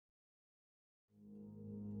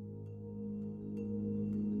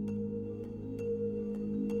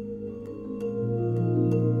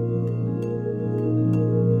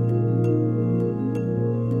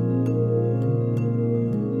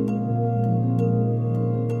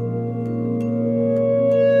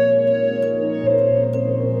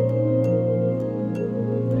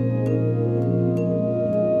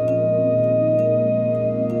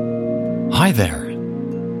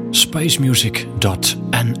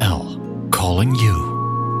spacemusic.nl calling you.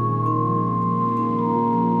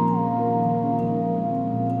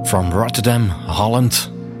 From Rotterdam, Holland,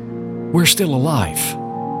 we're still alive,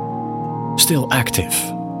 still active,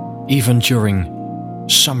 even during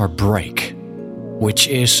summer break, which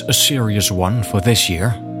is a serious one for this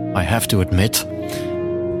year, I have to admit.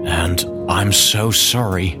 And I'm so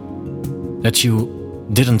sorry that you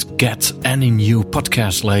didn't get any new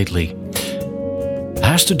podcasts lately. It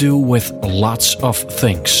has to do with lots of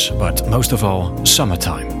things, but most of all,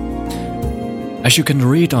 summertime. As you can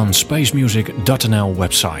read on spacemusic.nl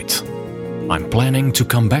website, I'm planning to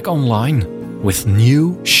come back online with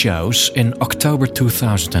new shows in October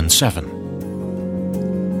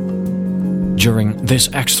 2007. During this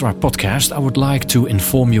extra podcast, I would like to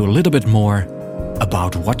inform you a little bit more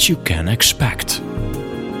about what you can expect.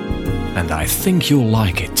 And I think you'll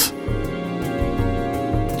like it.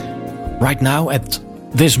 Right now, at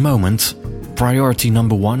this moment, priority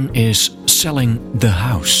number 1 is selling the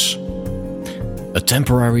house. A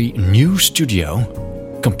temporary new studio,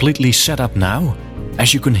 completely set up now,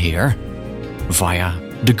 as you can hear, via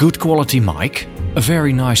the good quality mic. A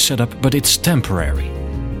very nice setup, but it's temporary.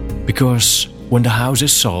 Because when the house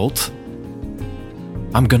is sold,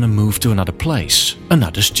 I'm gonna move to another place,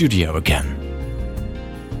 another studio again.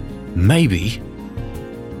 Maybe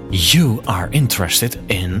you are interested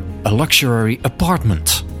in a luxury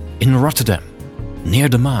apartment in Rotterdam, near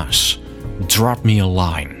the Maas. Drop me a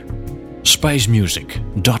line.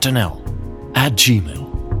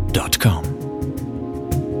 spacemusic.nl@gmail.com.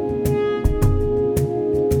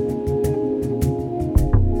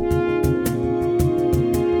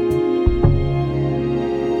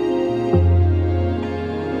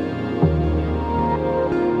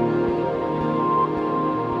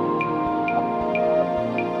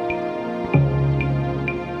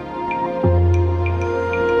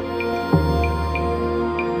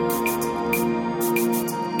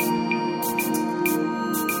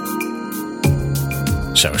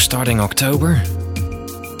 So starting October,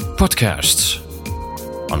 podcasts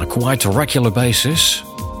on a quite regular basis,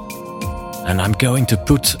 and I'm going to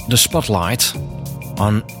put the spotlight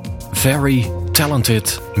on very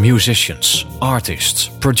talented musicians, artists,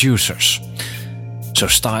 producers. So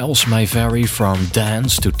styles may vary from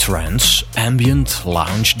dance to trance, ambient,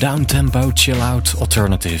 lounge, downtempo, chill out,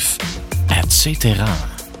 alternative, etc.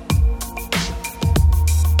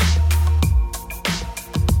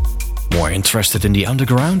 More interested in the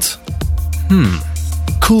underground?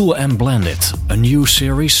 Cool and Blended, a new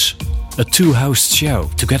series, a 2-host show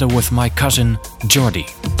together with my cousin Jordi.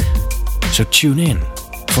 So tune in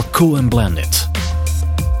for Cool and Blended,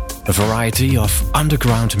 a variety of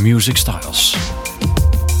underground music styles.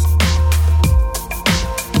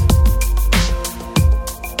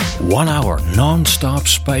 One-hour non-stop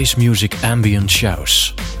space music ambient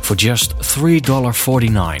shows for just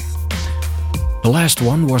 $3.49. The last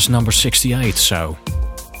one was number 68, so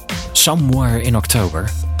somewhere in October,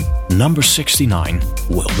 number 69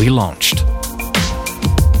 will be launched.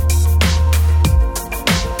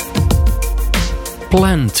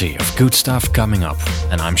 Plenty of good stuff coming up,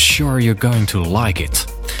 and I'm sure you're going to like it.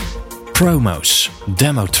 Promos,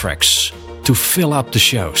 demo tracks to fill up the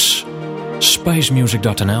shows.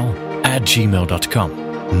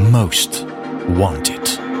 spacemusic.nl@gmail.com. Most wanted.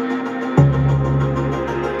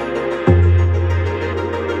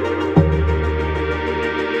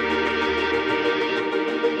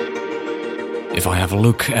 If I have a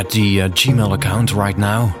look at the Gmail account right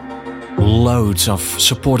now, loads of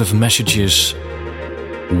supportive messages,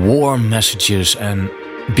 warm messages, and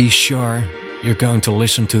be sure you're going to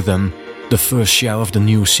listen to them the first show of the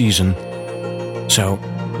new season. So,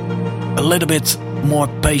 a little bit more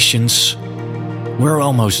patience. We're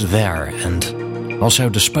almost there, and also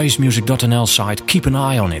the spacemusic.nl site, keep an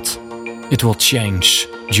eye on it. It will change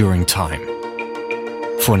during time.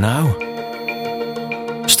 For now,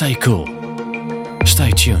 stay cool.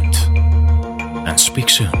 Stay tuned and speak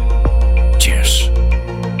soon. Cheers.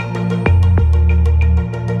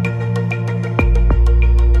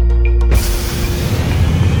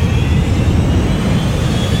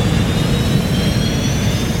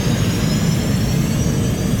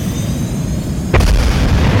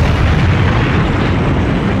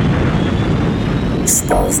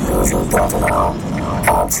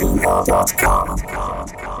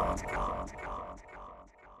 spacemusic.nl@gmail.com